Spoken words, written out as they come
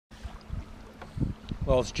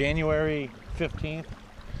Well, it's January 15th.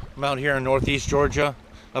 I'm out here in northeast Georgia,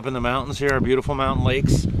 up in the mountains here, beautiful mountain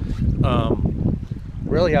lakes.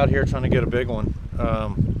 Really out here trying to get a big one.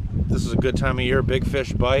 This is a good time of year, big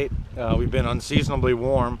fish bite. We've been unseasonably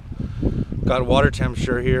warm. Got water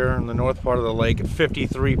temperature here in the north part of the lake at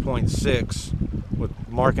 53.6, with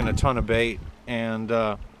marking a ton of bait. And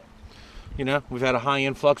you know, we've had a high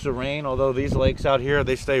influx of rain, although these lakes out here,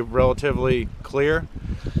 they stay relatively clear.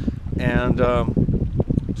 And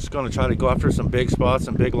just going to try to go after some big spots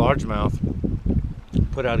and big largemouth,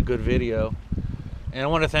 put out a good video. And I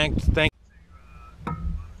want to thank you.